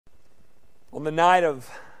On the night of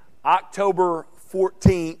October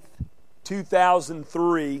 14th,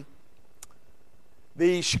 2003,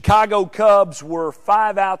 the Chicago Cubs were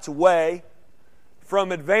 5 outs away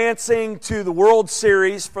from advancing to the World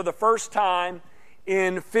Series for the first time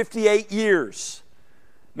in 58 years.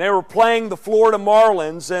 They were playing the Florida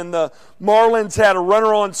Marlins, and the Marlins had a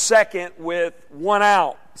runner on second with 1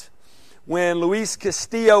 out when Luis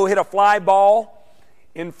Castillo hit a fly ball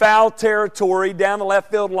in foul territory down the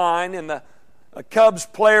left field line, and the Cubs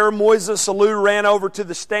player, Moises Alou, ran over to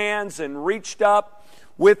the stands and reached up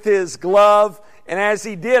with his glove. And as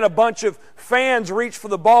he did, a bunch of fans reached for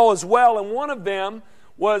the ball as well. And one of them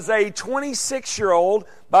was a 26-year-old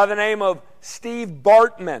by the name of Steve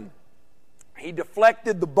Bartman. He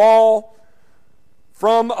deflected the ball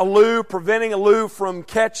from Alou, preventing Alou from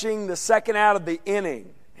catching the second out of the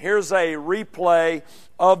inning. Here's a replay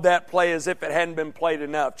of that play as if it hadn't been played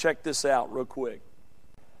enough. Check this out real quick.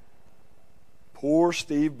 Poor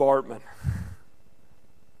Steve Bartman.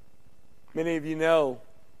 Many of you know,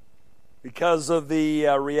 because of the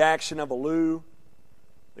reaction of Alou,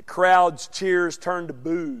 the crowd's cheers turned to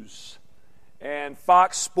boos. And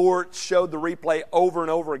Fox Sports showed the replay over and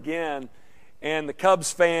over again, and the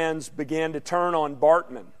Cubs fans began to turn on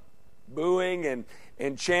Bartman, booing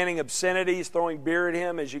and chanting obscenities, throwing beer at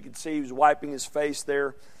him. As you can see, he was wiping his face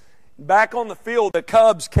there. Back on the field, the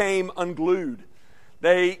Cubs came unglued.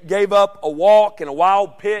 They gave up a walk and a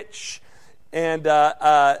wild pitch and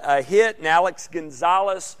a hit, and Alex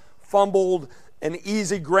Gonzalez fumbled an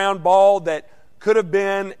easy ground ball that could have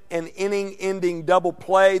been an inning-ending double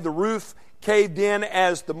play. The roof caved in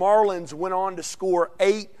as the Marlins went on to score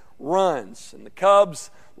 8 runs. And the Cubs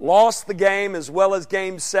lost the game as well as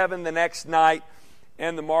Game 7 the next night,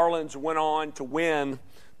 and the Marlins went on to win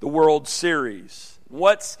the World Series.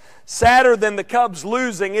 What's sadder than the Cubs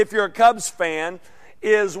losing, if you're a Cubs fan,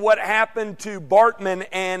 is what happened to Bartman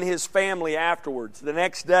and his family afterwards. The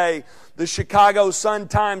next day, the Chicago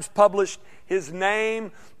Sun-Times published his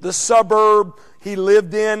name, the suburb he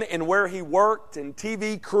lived in, and where he worked, and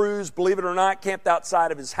TV crews, believe it or not, camped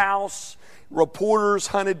outside of his house. Reporters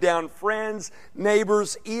hunted down friends,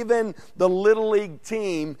 neighbors, even the Little League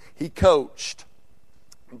team he coached.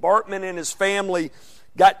 Bartman and his family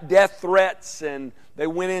got death threats, and they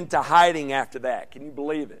went into hiding after that. Can you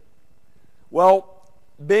believe it? Well,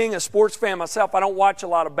 being a sports fan myself, I don't watch a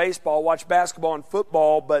lot of baseball. I watch basketball and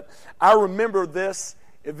football, but I remember this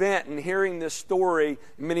event and hearing this story,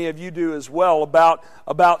 many of you do as well,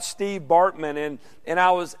 about Steve Bartman. And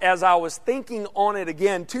as I was thinking on it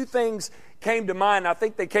again, 2 things came to mind. I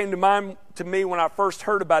think they came to mind to me when I first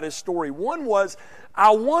heard about his story. One was,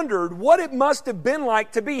 I wondered what it must have been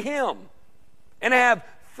like to be him and have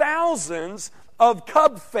thousands of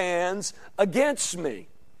Cub fans against me.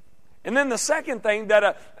 And then the second thing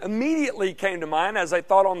that immediately came to mind as I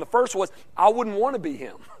thought on the first was, I wouldn't want to be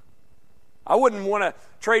him. I wouldn't want to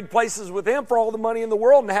trade places with him for all the money in the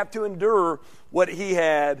world and have to endure what he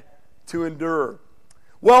had to endure.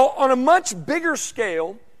 Well, on a much bigger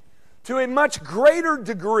scale, to a much greater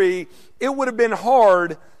degree, it would have been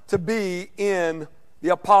hard to be in the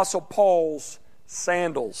Apostle Paul's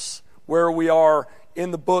sandals, where we are in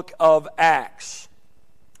the book of Acts.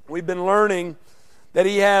 We've been learning that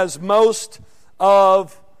he has most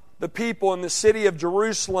of the people in the city of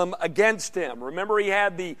Jerusalem against him. Remember, he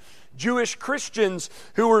had the Jewish Christians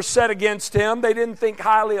who were set against him. They didn't think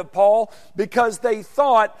highly of Paul because they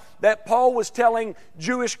thought that Paul was telling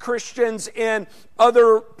Jewish Christians in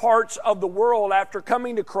other parts of the world after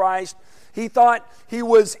coming to Christ, he thought he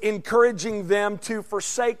was encouraging them to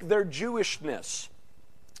forsake their Jewishness.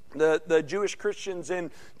 The Jewish Christians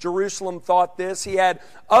in Jerusalem thought this. He had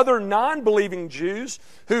other non-believing Jews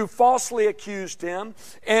who falsely accused him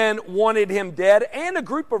and wanted him dead, and a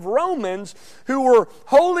group of Romans who were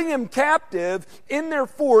holding him captive in their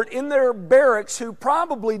fort, in their barracks, who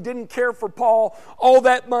probably didn't care for Paul all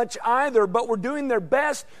that much either, but were doing their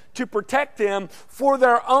best to protect him for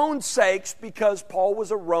their own sakes because Paul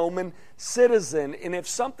was a Roman citizen. And if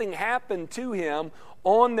something happened to him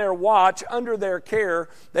on their watch, under their care,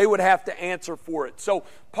 they would have to answer for it. So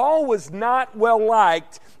Paul was not well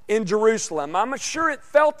liked in Jerusalem. I'm sure it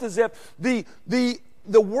felt as if the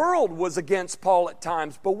world was against Paul at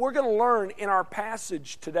times, but we're going to learn in our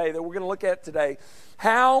passage today that we're going to look at today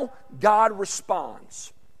how God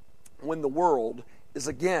responds when the world is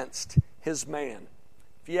against his man.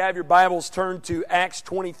 If you have your Bibles, turn to Acts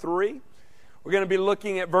 23. We're going to be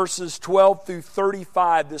looking at verses 12 through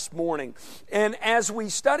 35 this morning. And as we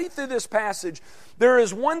study through this passage, there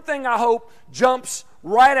is one thing I hope jumps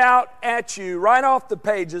right out at you, right off the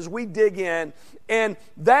page as we dig in. And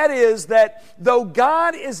that is that though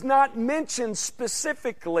God is not mentioned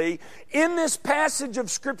specifically in this passage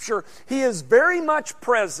of Scripture, He is very much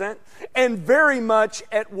present and very much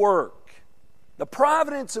at work. The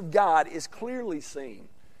providence of God is clearly seen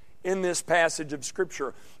in this passage of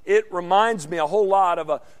Scripture. It reminds me a whole lot of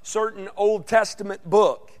a certain Old Testament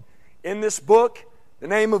book. In this book, the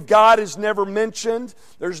name of God is never mentioned.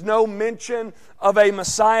 There's no mention of a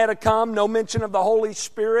Messiah to come, no mention of the Holy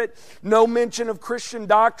Spirit, no mention of Christian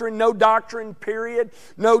doctrine, no doctrine, period,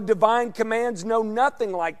 no divine commands, no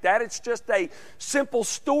nothing like that. It's just a simple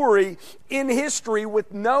story in history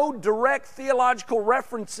with no direct theological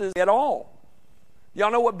references at all. Y'all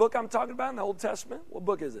know what book I'm talking about in the Old Testament? What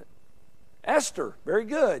book is it? Esther. Very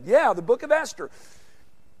good. Yeah, the book of Esther.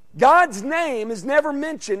 God's name is never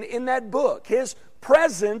mentioned in that book. His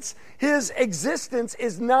presence, His existence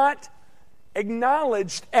is not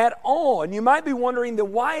acknowledged at all. And you might be wondering,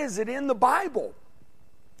 then why is it in the Bible?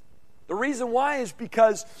 The reason why is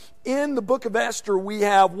because in the book of Esther we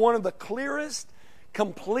have one of the clearest,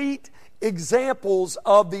 complete examples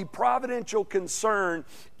of the providential concern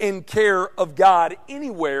and care of God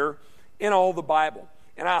anywhere in all the Bible.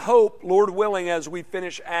 And I hope, Lord willing, as we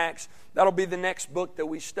finish Acts, that'll be the next book that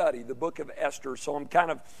we study, the book of Esther. So I'm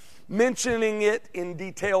kind of mentioning it in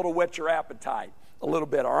detail to whet your appetite a little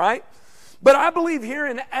bit, all right? But I believe here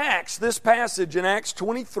in Acts, this passage in Acts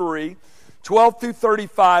 23, 12 through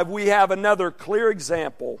 35, we have another clear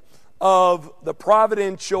example of the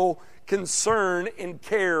providential concern and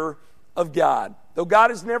care of God. Though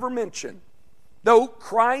God is never mentioned, though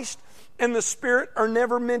Christ and the Spirit are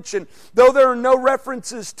never mentioned, though there are no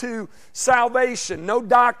references to salvation, no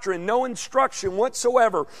doctrine, no instruction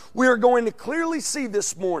whatsoever, we are going to clearly see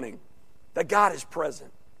this morning that God is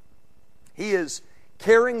present. He is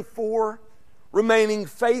caring for, remaining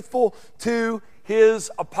faithful to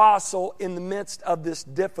His apostle in the midst of this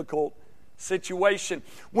difficult situation.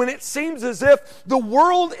 When it seems as if the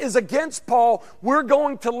world is against Paul, we're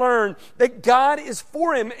going to learn that God is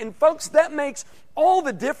for him. And folks, that makes all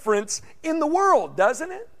the difference in the world,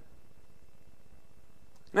 doesn't it?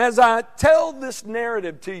 And as I tell this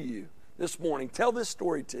narrative to you this morning, tell this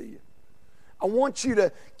story to you, I want you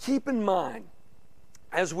to keep in mind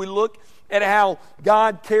as we look at how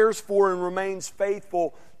God cares for and remains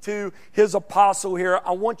faithful to His apostle here,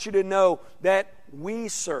 I want you to know that we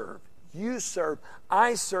serve, you serve,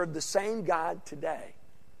 I serve the same God today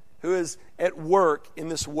who is at work in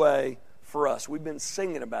this way for us. We've been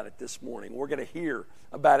singing about it this morning. We're going to hear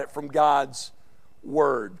about it from God's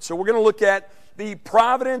Word. So we're going to look at the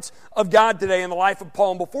providence of God today in the life of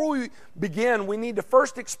Paul. And before we begin, we need to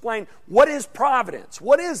first explain, what is providence?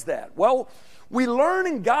 What is that? Well, we learn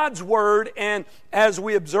in God's Word and as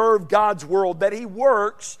we observe God's world that He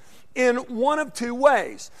works in one of two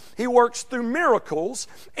ways. He works through miracles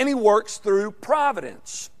and He works through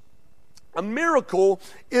providence. A miracle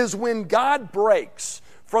is when God breaks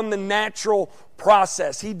from the natural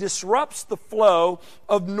process. He disrupts the flow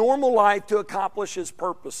of normal life to accomplish His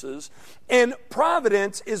purposes. And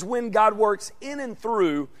providence is when God works in and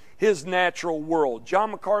through His natural world.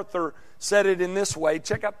 John MacArthur said it in this way.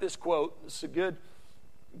 Check out this quote. It's a good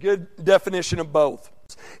definition of both.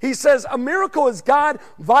 He says, a miracle is God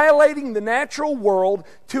violating the natural world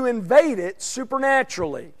to invade it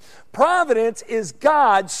supernaturally. Providence is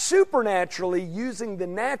God supernaturally using the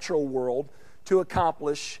natural world to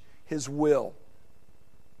accomplish His will.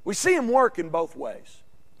 We see Him work in both ways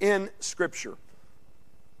in Scripture.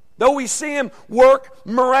 Though we see Him work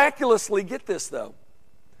miraculously, get this though,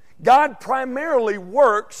 God primarily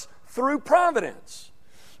works through providence.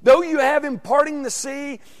 Though you have Him parting the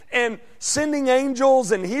sea and sending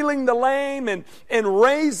angels and healing the lame and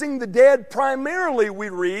raising the dead, primarily we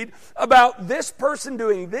read about this person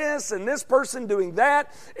doing this and this person doing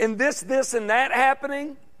that and this and that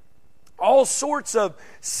happening. All sorts of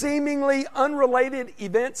seemingly unrelated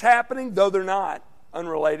events happening, though they're not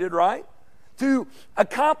unrelated, right? To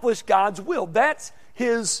accomplish God's will. That's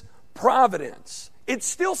His providence. It's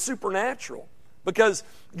still supernatural because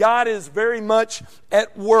God is very much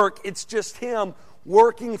at work. It's just Him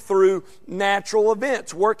working through natural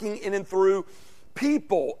events, working in and through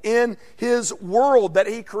people in His world that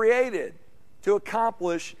He created to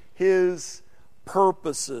accomplish His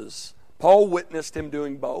purposes. Paul witnessed Him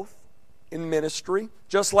doing both in ministry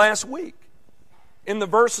just last week. In the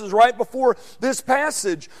verses right before this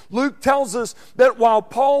passage, Luke tells us that while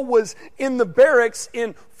Paul was in the barracks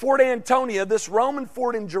in Fort Antonia, this Roman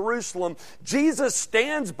fort in Jerusalem, Jesus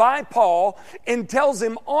stands by Paul and tells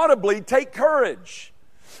him audibly, "Take courage.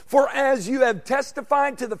 For as you have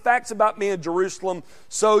testified to the facts about me in Jerusalem,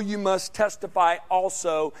 so you must testify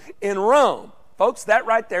also in Rome." Folks, that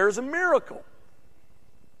right there is a miracle.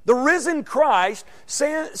 The risen Christ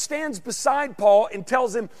stands beside Paul and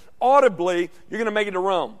tells him audibly, "You're going to make it to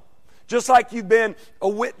Rome. Just like you've been a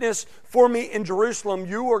witness for me in Jerusalem,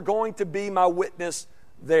 you are going to be my witness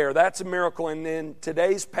there." That's a miracle. And in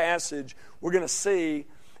today's passage, we're going to see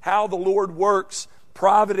how the Lord works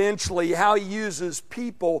providentially, how He uses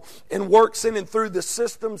people and works in and through the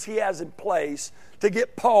systems He has in place to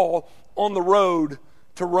get Paul on the road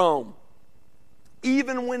to Rome.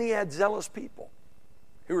 Even when he had zealous people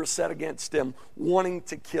who were set against him, wanting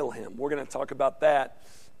to kill him. We're going to talk about that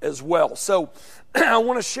as well. So I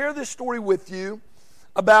want to share this story with you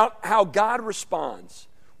about how God responds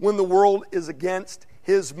when the world is against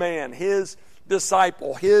His man, His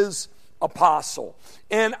disciple, His apostle.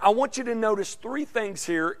 And I want you to notice three things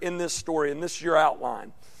here in this story, and this is your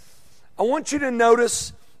outline. I want you to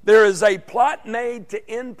notice there is a plot made to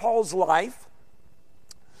end Paul's life.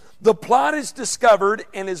 The plot is discovered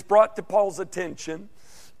and is brought to Paul's attention.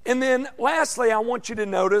 And then lastly, I want you to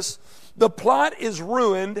notice the plot is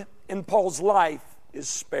ruined and Paul's life is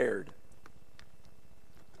spared.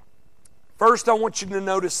 First, I want you to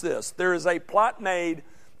notice this. There is a plot made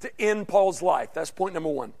to end Paul's life. That's point number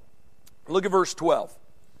one. Look at verse 12.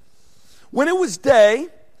 When it was day,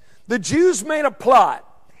 the Jews made a plot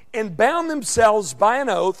and bound themselves by an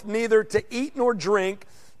oath neither to eat nor drink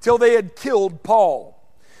till they had killed Paul.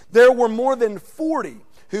 There were more than 40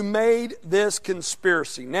 who made this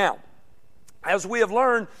conspiracy. Now, as we have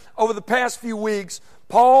learned over the past few weeks,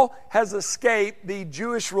 Paul has escaped the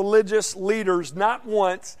Jewish religious leaders not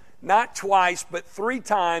once, not twice, but 3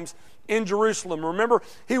 times in Jerusalem. Remember,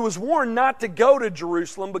 he was warned not to go to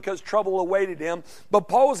Jerusalem because trouble awaited him, but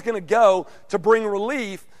Paul was going to go to bring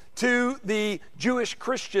relief to the Jewish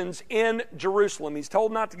Christians in Jerusalem. He's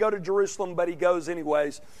told not to go to Jerusalem, but he goes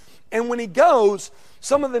anyways. And when he goes,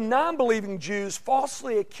 some of the non-believing Jews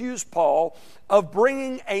falsely accuse Paul of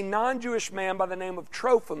bringing a non-Jewish man by the name of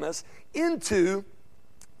Trophimus into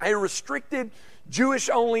a restricted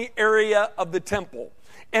Jewish-only area of the temple.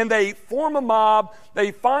 And they form a mob,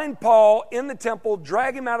 they find Paul in the temple,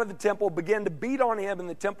 drag him out of the temple, begin to beat on him in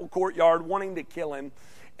the temple courtyard, wanting to kill him.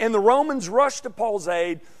 And the Romans rush to Paul's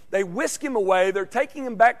aid. They whisk him away. They're taking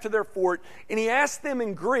him back to their fort. And he asks them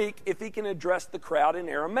in Greek if he can address the crowd in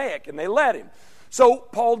Aramaic. And they let him. So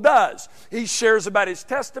Paul does. He shares about his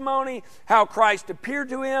testimony, how Christ appeared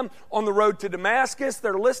to him on the road to Damascus.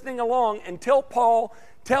 They're listening along until Paul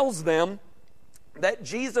tells them that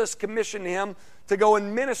Jesus commissioned him to go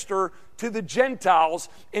and minister to the Gentiles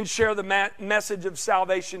and share the message of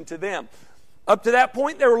salvation to them. Up to that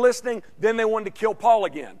point, they were listening. Then they wanted to kill Paul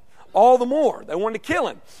again. All the more. They wanted to kill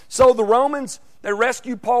him. So the Romans, they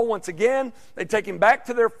rescue Paul once again. They take him back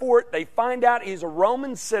to their fort. They find out he's a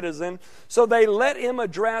Roman citizen. So they let him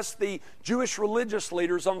address the Jewish religious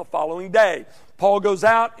leaders on the following day. Paul goes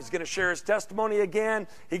out. He's going to share his testimony again.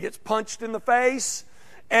 He gets punched in the face.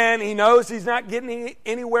 And he knows he's not getting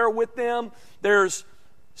anywhere with them. There's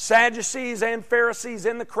Sadducees and Pharisees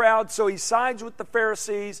in the crowd, so he sides with the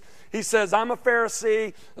Pharisees. He says, I'm a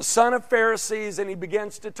Pharisee, a son of Pharisees, and he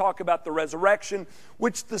begins to talk about the resurrection,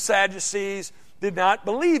 which the Sadducees did not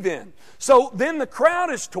believe in. So then the crowd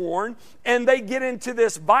is torn, and they get into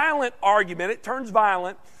this violent argument. It turns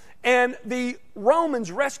violent, and the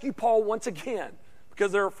Romans rescue Paul once again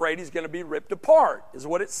because they're afraid he's going to be ripped apart, is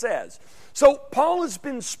what it says. So Paul has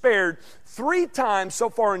been spared 3 times so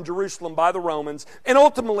far in Jerusalem by the Romans and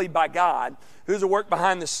ultimately by God, who's at work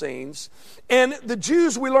behind the scenes. And the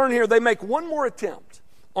Jews, we learn here, they make one more attempt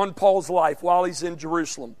on Paul's life while he's in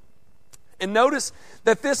Jerusalem. And notice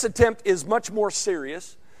that this attempt is much more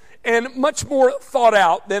serious and much more thought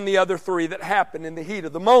out than the other 3 that happened in the heat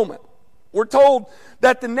of the moment. We're told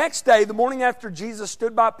that the next day, the morning after Jesus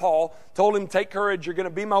stood by Paul, told him, take courage, you're going to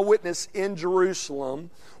be my witness in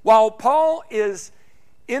Jerusalem. While Paul is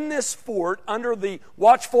in this fort under the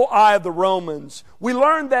watchful eye of the Romans, we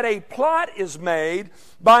learn that a plot is made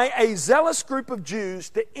by a zealous group of Jews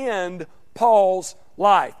to end Paul's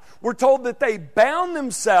life. We're told that they bound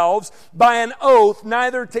themselves by an oath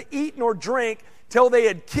neither to eat nor drink till they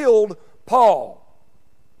had killed Paul.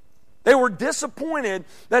 They were disappointed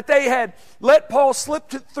that they had let Paul slip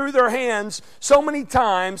through their hands so many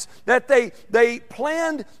times that they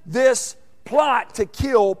planned this plot to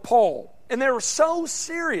kill Paul. And they were so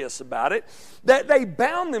serious about it that they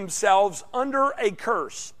bound themselves under a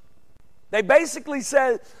curse. They basically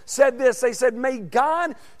said this. They said, may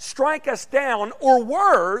God strike us down, or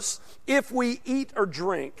worse, if we eat or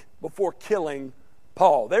drink before killing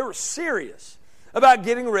Paul. They were serious about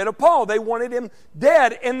getting rid of Paul. They wanted him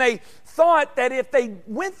dead. And they thought that if they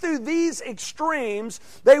went through these extremes,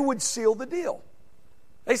 they would seal the deal.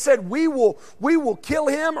 They said, we will kill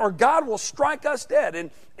him or God will strike us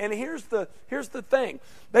dead. And here's the thing.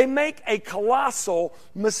 They make a colossal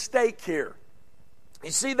mistake here.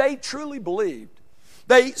 You see, they truly believed,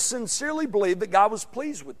 they sincerely believed that God was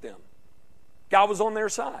pleased with them. God was on their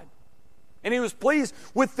side. And He was pleased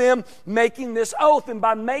with them making this oath. And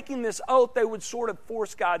by making this oath, they would sort of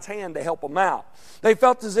force God's hand to help them out. They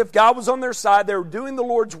felt as if God was on their side. They were doing the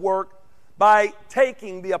Lord's work by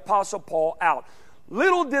taking the Apostle Paul out.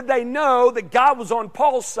 Little did they know that God was on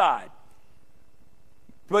Paul's side,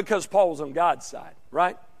 because Paul was on God's side,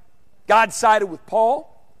 right? God sided with Paul,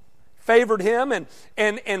 favored him,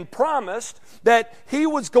 and promised that he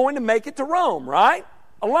was going to make it to Rome, right?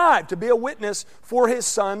 Alive, to be a witness for his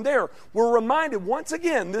son there. We're reminded, once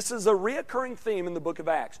again, this is a reoccurring theme in the book of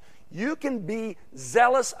Acts. You can be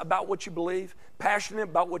zealous about what you believe, passionate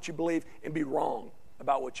about what you believe, and be wrong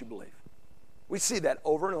about what you believe. We see that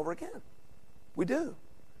over and over again. We do.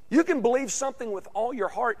 You can believe something with all your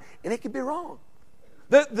heart, and it could be wrong.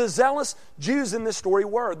 The zealous Jews in this story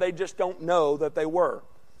were. They just don't know that they were.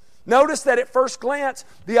 Notice that at first glance,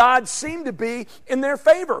 the odds seem to be in their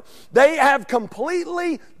favor. They have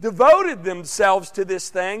completely devoted themselves to this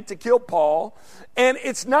thing, to kill Paul. And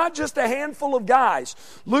it's not just a handful of guys.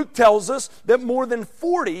 Luke tells us that more than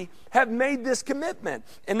 40 have made this commitment.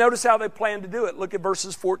 And notice how they plan to do it. Look at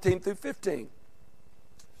verses 14 through 15.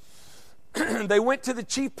 They went to the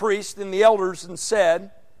chief priests and the elders and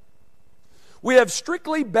said, we have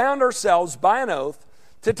strictly bound ourselves by an oath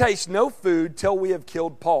to taste no food till we have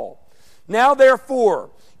killed Paul. Now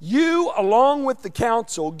therefore, you along with the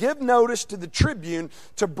council give notice to the tribune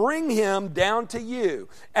to bring him down to you,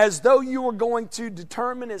 as though you were going to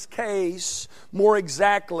determine his case more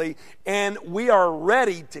exactly, and we are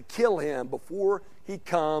ready to kill him before he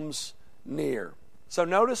comes near. So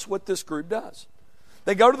notice what this group does.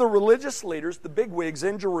 They go to the religious leaders, the bigwigs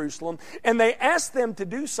in Jerusalem, and they ask them to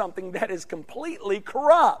do something that is completely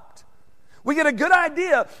corrupt. We get a good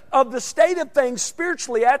idea of the state of things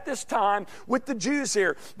spiritually at this time with the Jews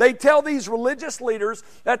here. They tell these religious leaders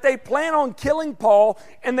that they plan on killing Paul,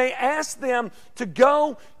 and they ask them to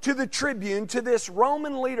go to the tribune, to this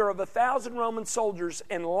Roman leader of 1,000 Roman soldiers,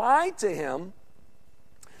 and lie to him,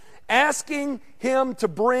 asking him to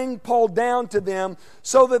bring Paul down to them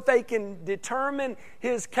so that they can determine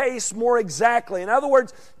his case more exactly. In other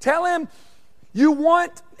words, tell him you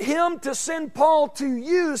want him to send Paul to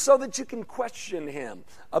you so that you can question him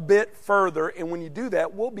a bit further. And when you do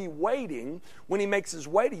that, we'll be waiting when he makes his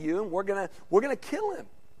way to you, and we're gonna kill him.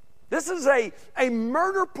 This is a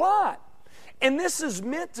murder plot. And this is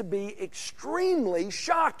meant to be extremely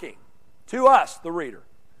shocking to us, the reader.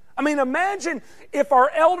 I mean, imagine if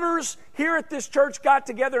our elders here at this church got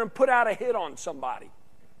together and put out a hit on somebody.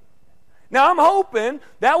 Now, I'm hoping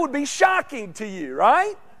that would be shocking to you,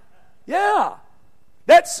 right? Yeah.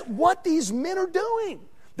 That's what these men are doing.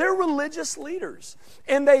 They're religious leaders.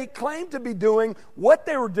 And they claim to be doing what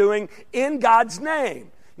they were doing in God's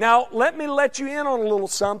name. Now, let me let you in on a little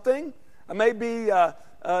something. I may be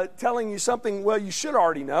telling you something, well, you should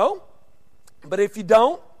already know. But if you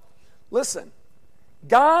don't, listen.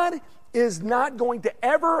 God is not going to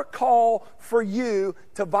ever call for you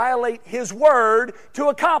to violate His word to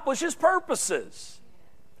accomplish His purposes.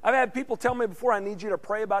 I've had people tell me before, I need you to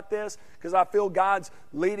pray about this because I feel God's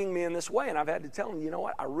leading me in this way. And I've had to tell them, you know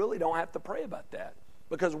what, I really don't have to pray about that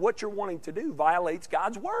because what you're wanting to do violates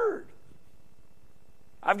God's word.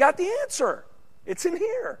 I've got the answer. It's in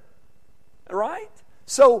here. All right?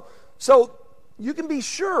 So you can be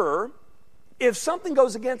sure if something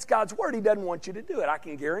goes against God's word, He doesn't want you to do it. I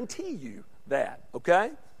can guarantee you that,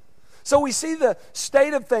 okay? So we see the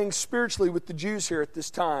state of things spiritually with the Jews here at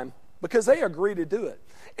this time because they agree to do it.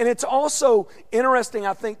 And it's also interesting,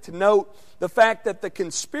 I think, to note the fact that the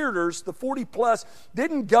conspirators, the 40 plus,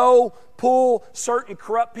 didn't go pull certain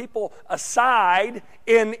corrupt people aside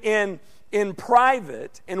in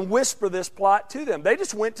private and whisper this plot to them. They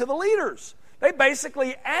just went to the leaders. They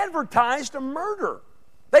basically advertised a murder.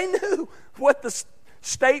 They knew what the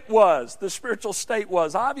state was, the spiritual state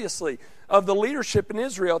was, obviously, of the leadership in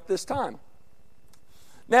Israel at this time.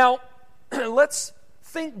 Now, let's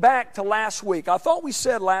think back to last week. I thought we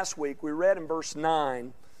said last week, we read in verse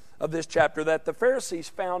 9 of this chapter, that the Pharisees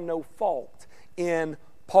found no fault in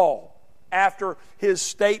Paul. after his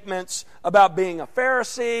statements about being a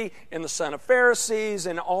Pharisee and the son of Pharisees,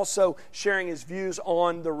 and also sharing his views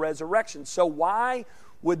on the resurrection. So why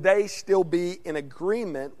would they still be in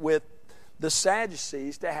agreement with the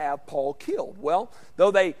Sadducees to have Paul killed? Well, though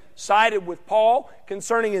they sided with Paul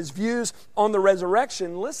concerning his views on the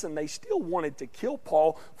resurrection, listen, they still wanted to kill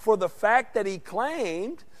Paul for the fact that he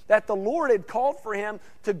claimed that the Lord had called for him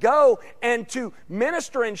to go and to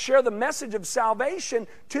minister and share the message of salvation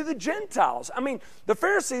to the Gentiles. I mean, the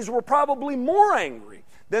Pharisees were probably more angry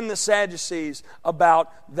than the Sadducees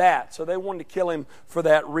about that. So they wanted to kill him for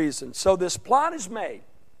that reason. So this plot is made.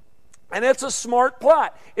 And it's a smart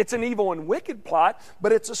plot. It's an evil and wicked plot,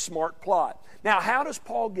 but it's a smart plot. Now, how does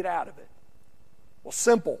Paul get out of it? Well,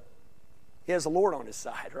 simple. He has the Lord on his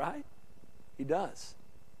side, right? He does.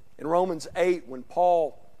 In Romans 8, when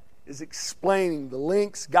Paul is explaining the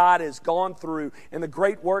lengths God has gone through and the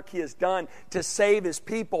great work He has done to save His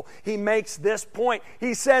people, he makes this point.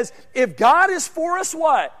 He says, if God is for us,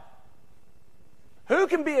 what? Who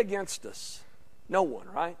can be against us? No one,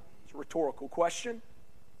 right? It's a rhetorical question.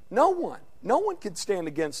 No one. No one can stand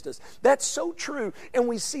against us. That's so true, and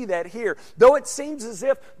we see that here. Though it seems as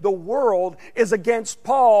if the world is against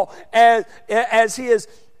Paul as he is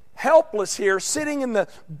helpless here, sitting in the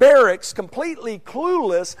barracks, completely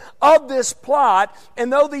clueless of this plot,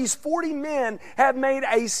 and though these 40 men have made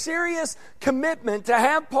a serious commitment to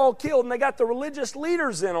have Paul killed, and they got the religious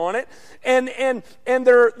leaders in on it, and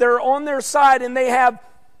they're on their side, and they have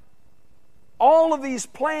all of these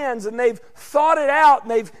plans, and they've thought it out,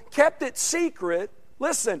 and they've kept it secret.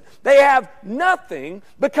 Listen, they have nothing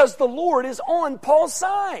because the Lord is on Paul's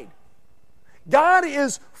side. God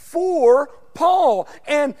is for Paul,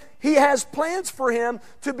 and He has plans for him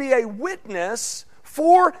to be a witness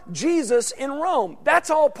for Jesus in Rome.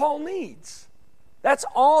 That's all Paul needs. That's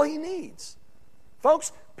all he needs.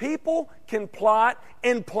 Folks, people can plot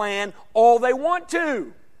and plan all they want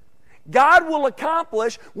to. God will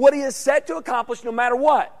accomplish what He is set to accomplish no matter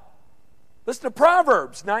what. Listen to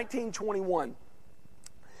Proverbs 19:21.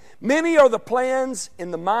 Many are the plans in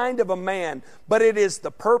the mind of a man, but it is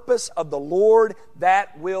the purpose of the Lord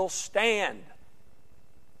that will stand.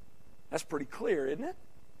 That's pretty clear, isn't it?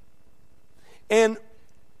 And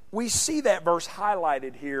we see that verse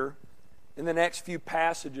highlighted here in the next few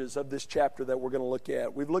passages of this chapter that we're going to look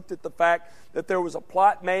at. We've looked at the fact that there was a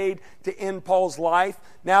plot made to end Paul's life.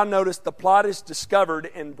 Now notice the plot is discovered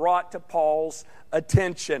and brought to Paul's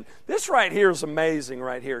attention. This right here is amazing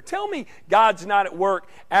right here. Tell me God's not at work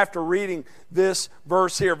after reading this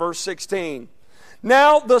verse here, verse 16.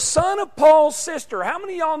 Now the son of Paul's sister. How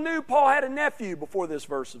many of y'all knew Paul had a nephew before this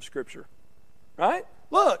verse of Scripture? Right?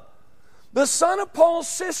 Look. The son of Paul's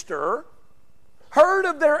sister heard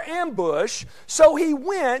of their ambush, so he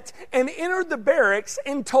went and entered the barracks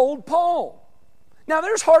and told Paul. Now,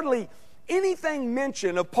 there's hardly anything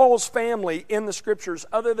mentioned of Paul's family in the Scriptures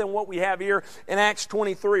other than what we have here in Acts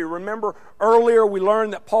 23. Remember, earlier we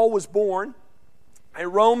learned that Paul was born a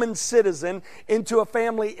Roman citizen into a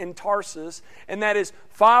family in Tarsus, and that his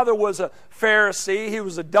father was a Pharisee. He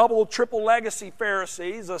was a double, triple legacy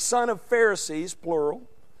Pharisee. He's a son of Pharisees, plural.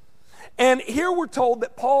 And here we're told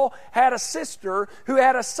that Paul had a sister who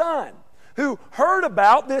had a son who heard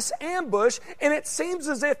about this ambush, and it seems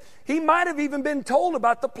as if he might have even been told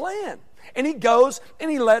about the plan. And he goes and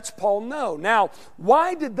he lets Paul know. Now,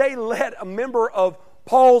 why did they let a member of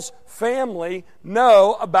Paul's family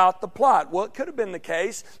know about the plot? Well, it could have been the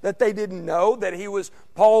case that they didn't know that he was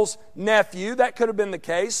Paul's nephew. That could have been the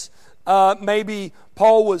case. Maybe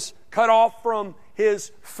Paul was cut off from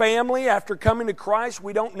his family after coming to Christ.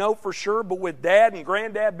 We don't know for sure, but with dad and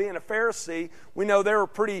granddad being a Pharisee, we know they were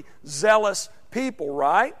pretty zealous people,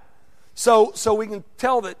 right? So we can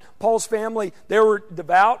tell that Paul's family, they were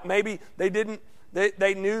devout. Maybe they didn't.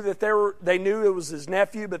 They knew that they knew it was his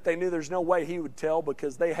nephew, but they knew there's no way he would tell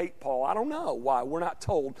because they hate Paul. I don't know why. We're not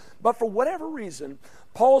told. But for whatever reason,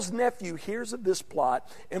 Paul's nephew hears of this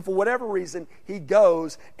plot, and for whatever reason, he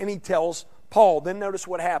goes and he tells Paul. Then notice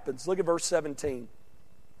what happens. Look at verse 17.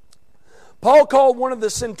 Paul called one of the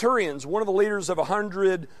centurions, one of the leaders of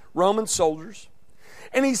 100 Roman soldiers,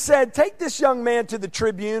 and he said, "Take this young man to the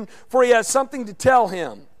tribune, for he has something to tell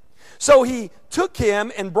him." So he took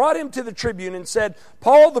him and brought him to the tribune and said,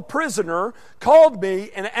 "Paul the prisoner called me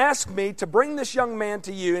and asked me to bring this young man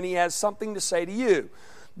to you, and he has something to say to you."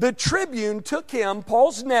 The tribune took him,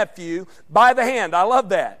 Paul's nephew, by the hand. I love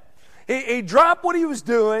that. He dropped what he was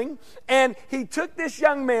doing, and he took this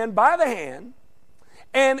young man by the hand,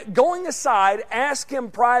 And going aside, asked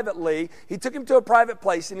him privately, he took him to a private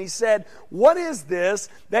place, and he said, "What is this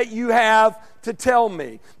that you have to tell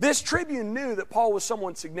me?" This tribune knew that Paul was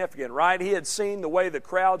someone significant, right? He had seen the way the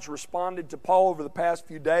crowds responded to Paul over the past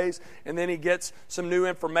few days, and then he gets some new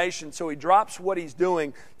information, so he drops what he's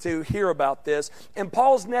doing to hear about this. And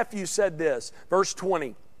Paul's nephew said this, verse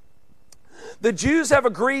 20. "The Jews have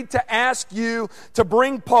agreed to ask you to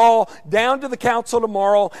bring Paul down to the council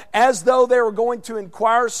tomorrow as though they were going to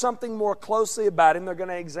inquire something more closely about him." They're going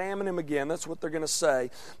to examine him again. That's what they're going to say.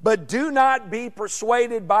 "But do not be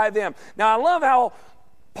persuaded by them." Now, I love how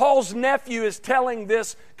Paul's nephew is telling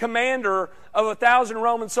this commander of 1,000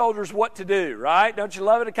 Roman soldiers what to do, right? Don't you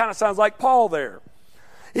love it? It kind of sounds like Paul there.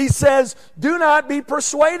 He says, "Do not be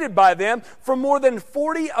persuaded by them, for more than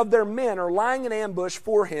 40 of their men are lying in ambush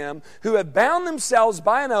for him, who have bound themselves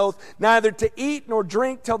by an oath neither to eat nor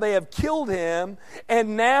drink till they have killed him,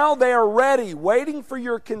 and now they are ready, waiting for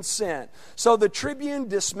your consent." So the tribune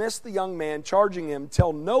dismissed the young man, charging him,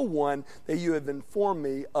 "Tell no one that you have informed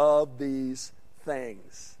me of these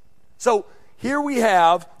things." So here we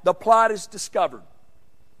have the plot is discovered.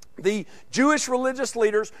 The Jewish religious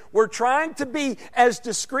leaders were trying to be as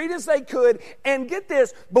discreet as they could, and get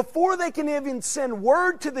this, before they can even send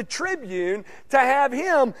word to the tribune to have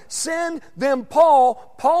him send them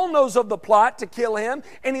Paul. Paul knows of the plot to kill him,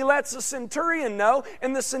 and he lets the centurion know,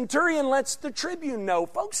 and the centurion lets the tribune know.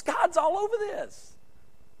 Folks, God's all over this.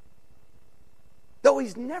 Though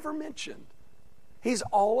he's never mentioned, he's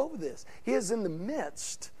all over this. He is in the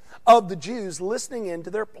midst of the Jews, listening into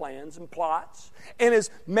their plans and plots, and is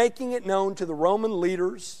making it known to the Roman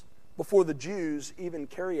leaders before the Jews even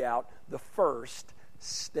carry out the first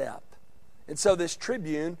step. And so this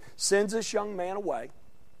tribune sends this young man away,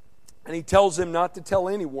 and he tells him not to tell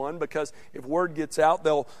anyone, because if word gets out,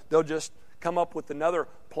 they'll just come up with another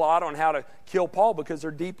plot on how to kill Paul, because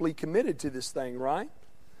they're deeply committed to this thing, right?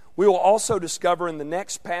 We will also discover in the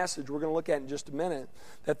next passage we're going to look at in just a minute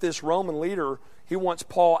that this Roman leader, he wants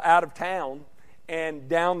Paul out of town and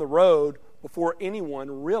down the road before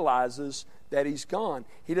anyone realizes that he's gone.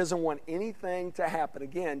 He doesn't want anything to happen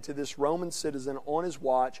again to this Roman citizen on his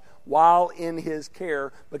watch while in his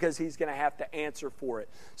care, because he's going to have to answer for it.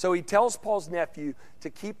 So he tells Paul's nephew to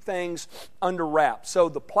keep things under wraps. So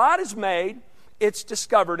the plot is made, it's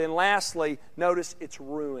discovered, and lastly, notice it's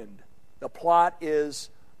ruined. The plot is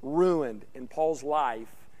ruined, and Paul's life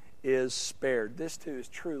is spared. This too is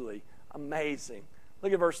truly amazing.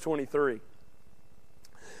 Look at verse 23.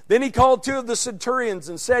 "Then he called 2 of the centurions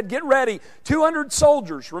and said, 'Get ready, 200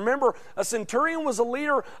 soldiers.'" Remember, a centurion was a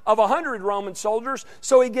leader of 100 Roman soldiers,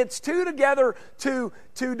 so he gets 2 together to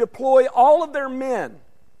deploy all of their men,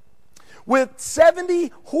 "with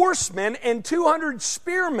 70 horsemen and 200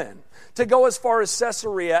 spearmen, to go as far as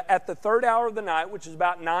Caesarea at the 3rd hour of the night," which is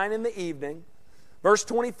about 9 in the evening. Verse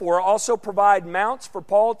 24, "Also provide mounts for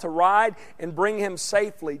Paul to ride and bring him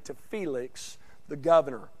safely to Felix, the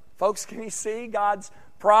governor." Folks, can you see God's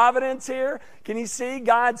providence here? Can you see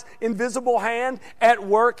God's invisible hand at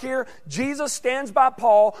work here? Jesus stands by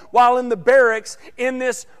Paul while in the barracks in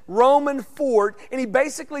this Roman fort, and he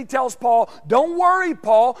basically tells Paul, "Don't worry,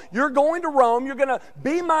 Paul, you're going to Rome. You're going to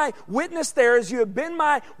be my witness there as you have been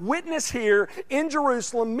my witness here in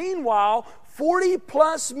Jerusalem." Meanwhile, 40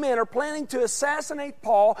 plus men are planning to assassinate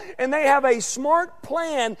Paul, and they have a smart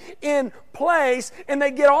plan in place, and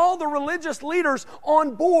they get all the religious leaders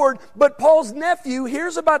on board. But Paul's nephew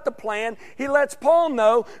hears about the plan. He lets Paul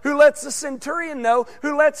know, who lets the centurion know,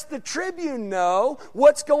 who lets the tribune know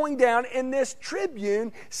what's going down, and this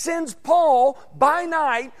tribune sends Paul by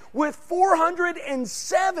night with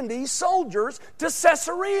 470 soldiers to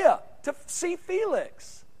Caesarea to see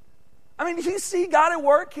Felix. I mean, do you see God at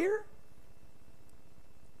work here?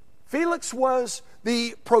 Felix was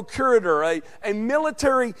the procurator, a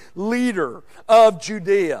military leader of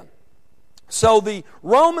Judea. So the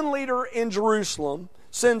Roman leader in Jerusalem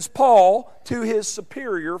sends Paul to his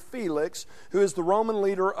superior, Felix, who is the Roman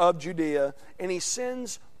leader of Judea, and he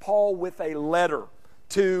sends Paul with a letter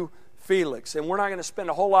to Felix. And we're not going to spend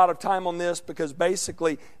a whole lot of time on this, because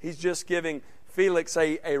basically he's just giving Felix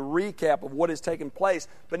a recap of what has taken place.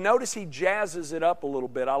 But notice he jazzes it up a little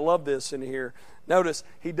bit. I love this in here. Notice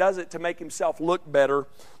he does it to make himself look better.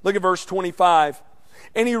 Look at verse 25.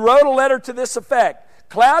 "And he wrote a letter to this effect: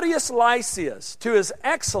 Claudius Lysias, to His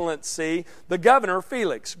Excellency, the governor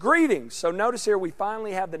Felix. Greetings." So notice here we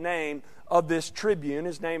finally have the name of this tribune.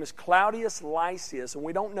 His name is Claudius Lysias, and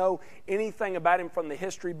we don't know anything about him from the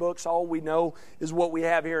history books. All we know is what we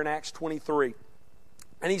have here in Acts 23.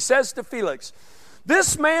 And he says to Felix,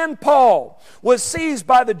 This man Paul was seized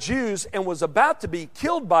by the Jews and was about to be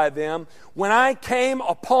killed by them when I came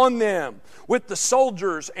upon them with the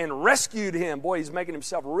soldiers and rescued him. Boy, he's making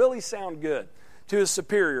himself really sound good to his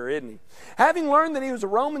superior, isn't he? Having learned that he was a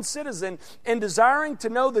Roman citizen and desiring to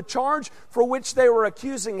know the charge for which they were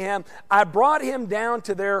accusing him, I brought him down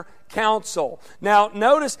to their council. Now,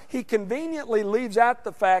 notice he conveniently leaves out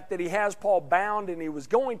the fact that he has Paul bound and he was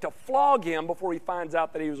going to flog him before he finds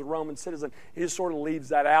out that he was a Roman citizen. He just sort of leaves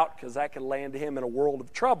that out because that could land him in a world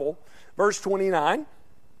of trouble. Verse 29.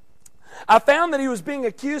 I found that he was being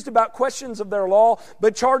accused about questions of their law,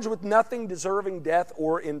 but charged with nothing deserving death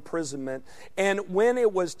or imprisonment. And when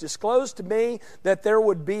it was disclosed to me that there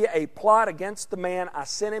would be a plot against the man, I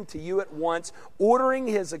sent him to you at once, ordering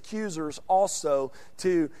his accusers also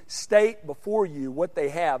to state before you what they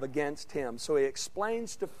have against him. So he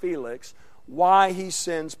explains to Felix why he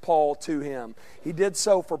sends Paul to him. He did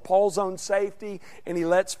so for Paul's own safety, and he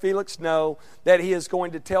lets Felix know that he is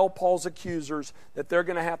going to tell Paul's accusers that they're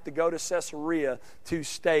going to have to go to Caesarea to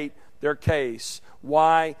state their case,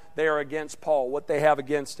 why they are against Paul, what they have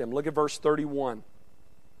against him. Look at verse 31.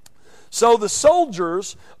 So the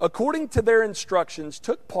soldiers, according to their instructions,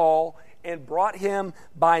 took Paul and brought him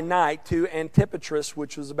by night to Antipatris,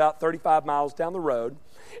 which was about 35 miles down the road.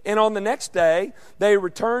 And on the next day, they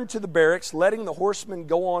returned to the barracks, letting the horsemen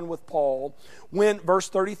go on with Paul. Verse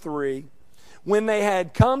 33, when they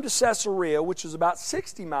had come to Caesarea, which is about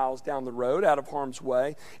 60 miles down the road out of harm's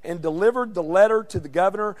way, and delivered the letter to the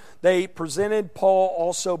governor, they presented Paul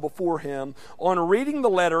also before him. On reading the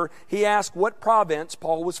letter, he asked what province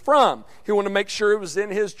Paul was from. He wanted to make sure it was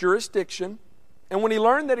in his jurisdiction. And when he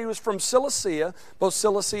learned that he was from Cilicia, both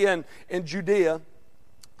Cilicia and Judea,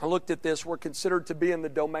 I looked at this, were considered to be in the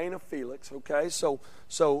domain of Felix, okay? So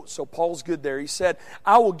Paul's good there. He said,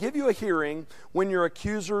 I will give you a hearing when your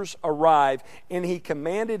accusers arrive. And he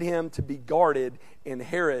commanded him to be guarded in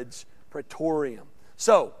Herod's praetorium.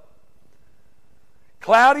 So,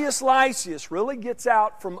 Claudius Lysias really gets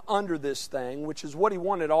out from under this thing, which is what he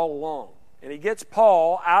wanted all along. And he gets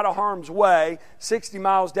Paul out of harm's way, 60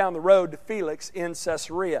 miles down the road to Felix in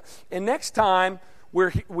Caesarea. And next time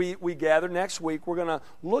we gather, next week, we're going to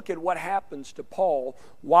look at what happens to Paul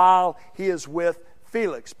while he is with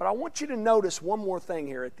Felix. But I want you to notice one more thing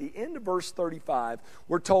here. At the end of verse 35,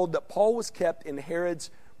 we're told that Paul was kept in Herod's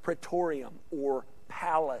praetorium, or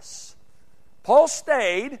palace. Paul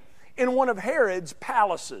stayed in one of Herod's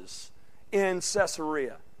palaces in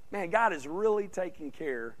Caesarea. Man, God is really taking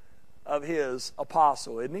care of his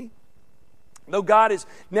apostle, isn't he? Though God is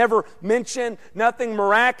never mentioned, nothing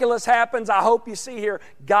miraculous happens. I hope you see here,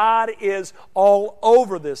 God is all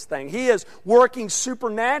over this thing. He is working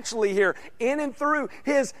supernaturally here in and through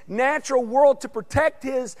his natural world to protect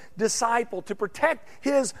his disciple, to protect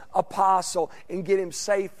his apostle, and get him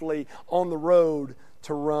safely on the road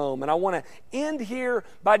to Rome. And I want to end here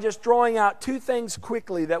by just drawing out two things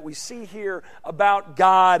quickly that we see here about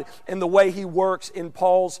God and the way he works in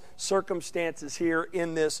Paul's circumstances here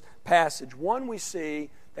in this passage. One, we see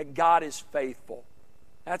that God is faithful.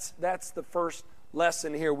 That's the first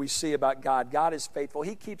lesson here we see about God. God is faithful.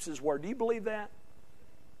 He keeps his word. Do you believe that?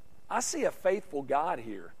 I see a faithful God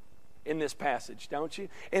here in this passage, don't you?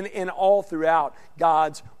 And all throughout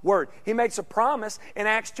God's Word. He makes a promise in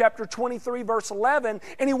Acts chapter 23, verse 11,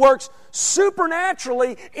 and he works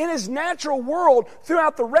supernaturally in his natural world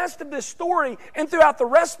throughout the rest of this story and throughout the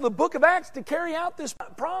rest of the book of Acts to carry out this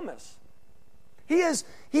promise. He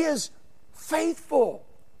is faithful,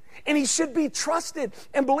 and he should be trusted.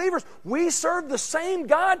 And believers, we serve the same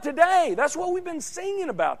God today. That's what we've been singing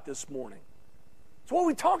about this morning. It's what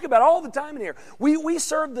we talk about all the time in here. We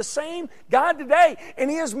serve the same God today,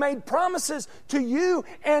 and he has made promises to you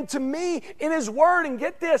and to me in his word. And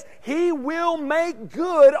get this, he will make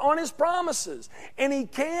good on his promises. And he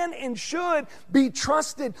can and should be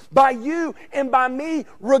trusted by you and by me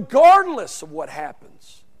regardless of what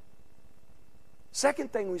happens.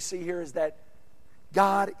 Second thing we see here is that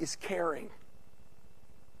God is caring.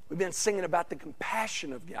 We've been singing about the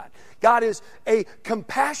compassion of God. God is a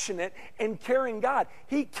compassionate and caring God.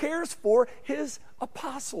 He cares for his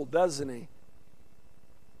apostle, doesn't he?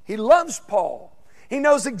 He loves Paul. He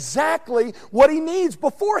knows exactly what he needs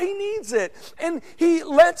before he needs it. And he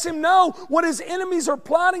lets him know what his enemies are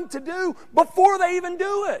plotting to do before they even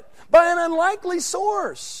do it, by an unlikely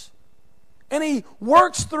source. And he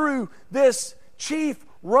works through this chief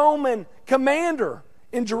Roman commander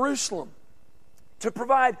in Jerusalem to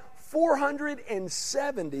provide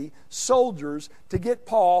 470 soldiers to get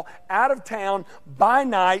Paul out of town by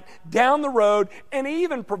night, down the road, and he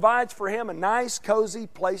even provides for him a nice, cozy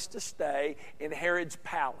place to stay in Herod's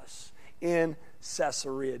palace in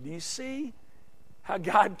Caesarea. Do you see how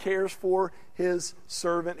God cares for His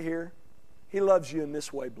servant here? He loves you in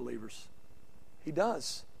this way, believers. He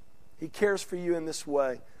does. He cares for you in this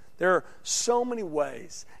way. There are so many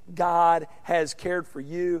ways God has cared for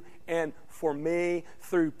you and for me,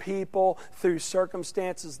 through people, through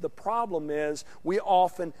circumstances. The problem is we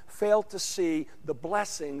often fail to see the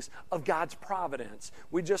blessings of God's providence.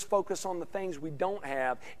 We just focus on the things we don't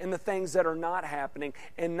have and the things that are not happening,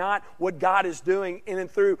 and not what God is doing in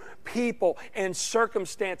and through people and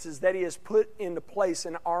circumstances that He has put into place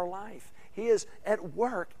in our life. He is at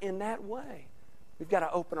work in that way. We've got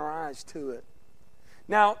to open our eyes to it.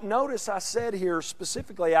 Now, notice I said here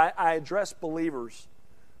specifically, I address believers.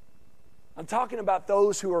 I'm talking about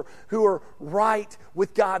those who are right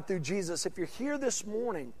with God through Jesus. If you're here this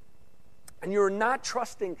morning and you're not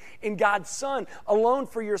trusting in God's Son alone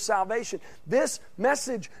for your salvation, this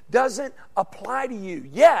message doesn't apply to you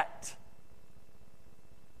yet.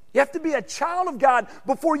 You have to be a child of God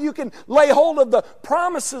before you can lay hold of the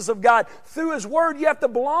promises of God through His Word. You have to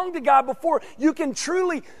belong to God before you can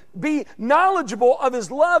truly be knowledgeable of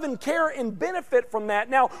His love and care and benefit from that.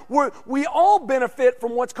 Now, we all benefit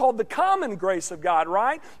from what's called the common grace of God,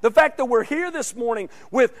 right? The fact that we're here this morning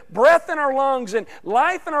with breath in our lungs and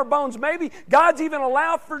life in our bones. Maybe God's even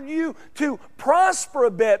allowed for you to prosper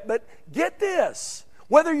a bit, but get this.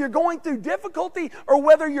 Whether you're going through difficulty or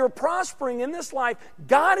whether you're prospering in this life,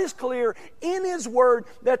 God is clear in His Word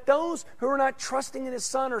that those who are not trusting in His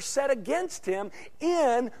Son are set against Him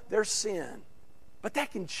in their sin. But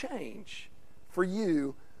that can change for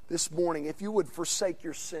you this morning if you would forsake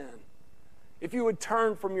your sin. If you would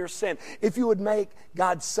turn from your sin. If you would make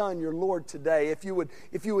God's Son your Lord today. If you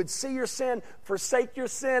would see your sin, forsake your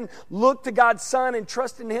sin, look to God's Son and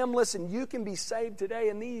trust in Him. Listen, you can be saved today,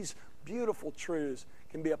 and these beautiful truths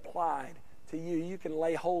can be applied to you. You can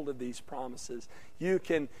lay hold of these promises. You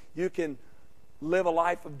can live a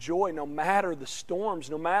life of joy no matter the storms,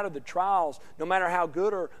 no matter the trials, no matter how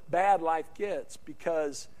good or bad life gets,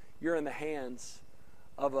 because you're in the hands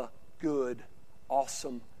of a good,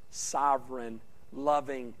 awesome, sovereign,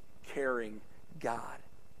 loving, caring God.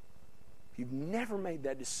 If you've never made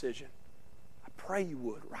that decision, I pray you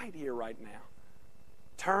would right here, right now.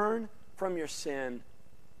 Turn from your sin.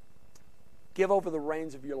 Give over the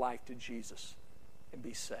reins of your life to Jesus and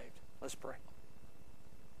be saved. Let's pray.